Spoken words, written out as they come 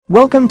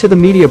Welcome to the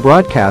media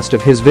broadcast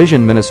of His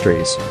Vision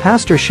Ministries.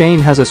 Pastor Shane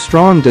has a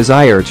strong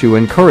desire to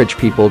encourage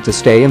people to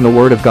stay in the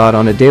Word of God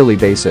on a daily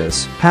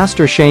basis.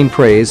 Pastor Shane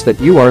prays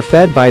that you are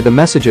fed by the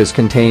messages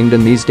contained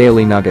in these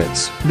daily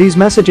nuggets. These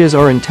messages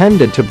are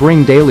intended to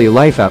bring daily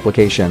life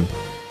application.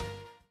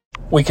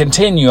 We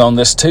continue on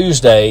this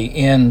Tuesday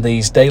in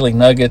these daily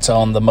nuggets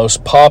on the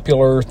most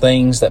popular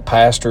things that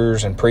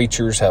pastors and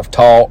preachers have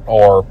taught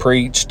or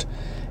preached.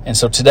 And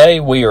so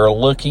today we are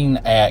looking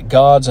at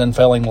God's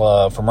unfailing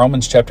love from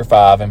Romans chapter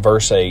 5 and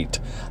verse 8.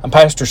 I'm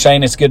Pastor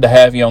Shane. It's good to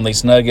have you on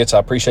these nuggets. I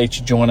appreciate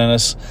you joining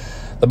us.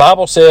 The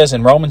Bible says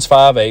in Romans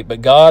 5:8,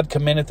 "But God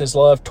commendeth His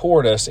love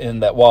toward us in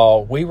that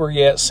while we were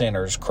yet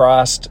sinners,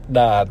 Christ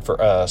died for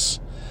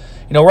us."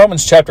 You know,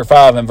 Romans chapter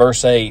 5 and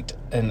verse 8,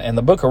 and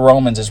the book of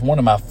Romans is one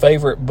of my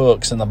favorite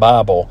books in the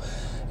Bible.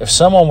 If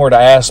someone were to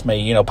ask me,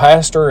 you know,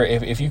 Pastor,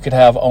 if you could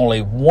have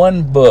only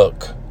one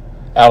book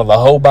out of the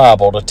whole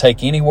Bible to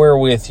take anywhere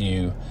with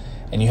you,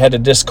 and you had to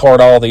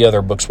discard all the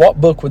other books, what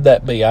book would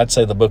that be? I'd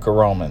say the book of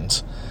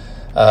Romans.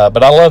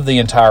 But I love the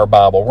entire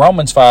Bible.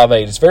 Romans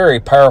 5:8 is a very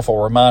powerful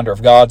reminder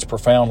of God's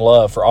profound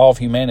love for all of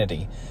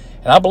humanity.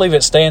 And I believe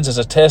it stands as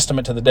a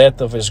testament to the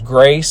depth of His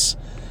grace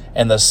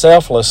and the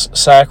selfless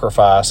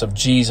sacrifice of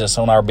Jesus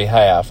on our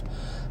behalf.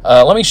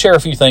 Let me share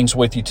a few things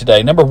with you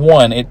today. Number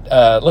one,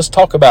 let's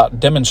talk about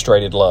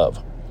demonstrated love.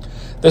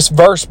 This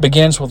verse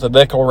begins with a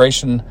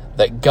declaration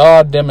that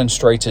God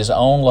demonstrates His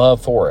own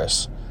love for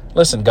us.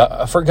 Listen,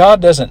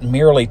 God doesn't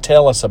merely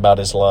tell us about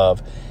His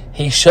love.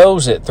 He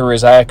shows it through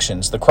His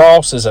actions. The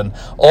cross is an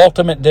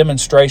ultimate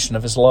demonstration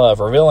of His love,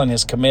 revealing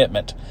His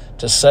commitment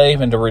to save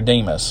and to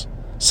redeem us.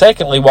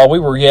 Secondly, while we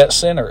were yet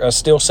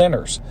still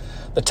sinners,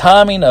 the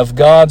timing of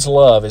God's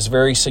love is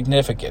very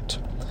significant.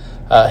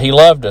 He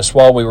loved us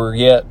while we were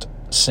yet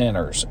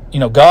sinners. You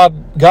know,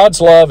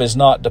 God's love is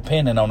not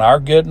dependent on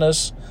our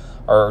goodness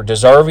or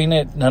deserving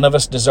it. None of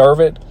us deserve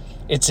it.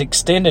 It's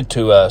extended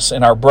to us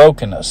in our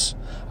brokenness,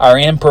 our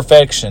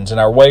imperfections, and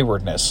our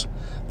waywardness.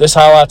 This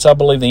highlights, I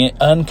believe, the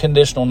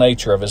unconditional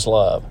nature of His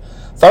love.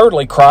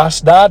 Thirdly,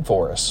 Christ died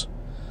for us.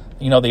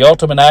 You know, the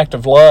ultimate act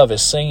of love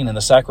is seen in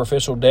the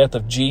sacrificial death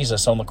of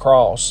Jesus on the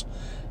cross.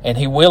 And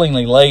He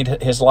willingly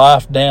laid His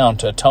life down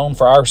to atone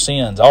for our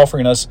sins,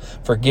 offering us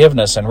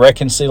forgiveness and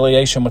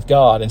reconciliation with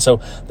God. And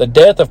so the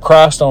death of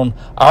Christ on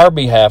our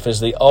behalf is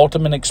the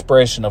ultimate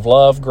expression of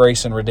love,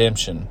 grace, and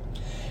redemption.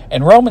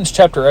 In Romans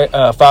chapter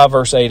 5,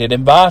 verse 8, it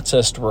invites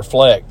us to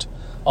reflect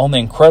on the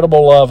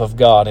incredible love of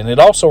God. And it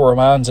also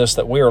reminds us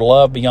that we are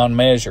loved beyond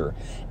measure,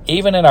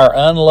 even in our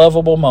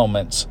unlovable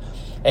moments.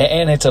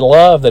 And it's a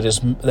love that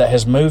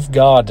has moved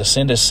God to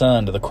send His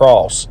Son to the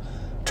cross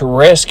to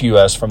rescue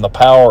us from the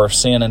power of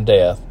sin and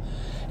death.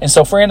 And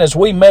so, friend, as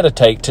we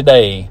meditate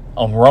today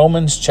on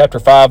Romans chapter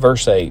 5,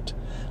 verse 8,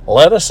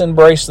 let us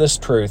embrace this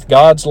truth.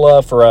 God's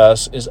love for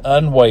us is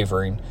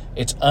unwavering,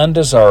 it's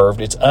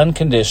undeserved, it's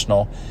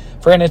unconditional.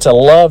 Friend, it's a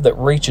love that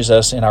reaches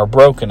us in our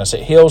brokenness.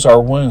 It heals our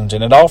wounds,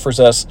 and it offers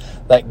us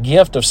that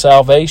gift of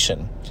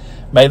salvation.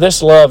 May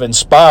this love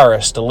inspire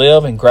us to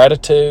live in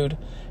gratitude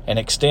and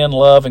extend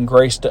love and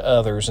grace to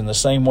others in the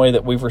same way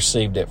that we've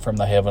received it from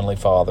the Heavenly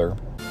Father.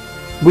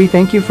 We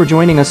thank you for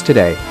joining us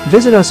today.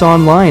 Visit us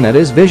online at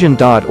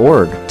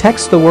isvision.org.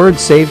 Text the word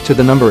SAVE to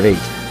the number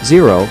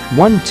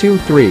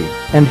 80123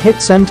 and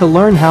hit send to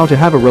learn how to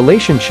have a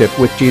relationship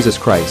with Jesus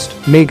Christ.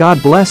 May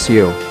God bless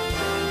you.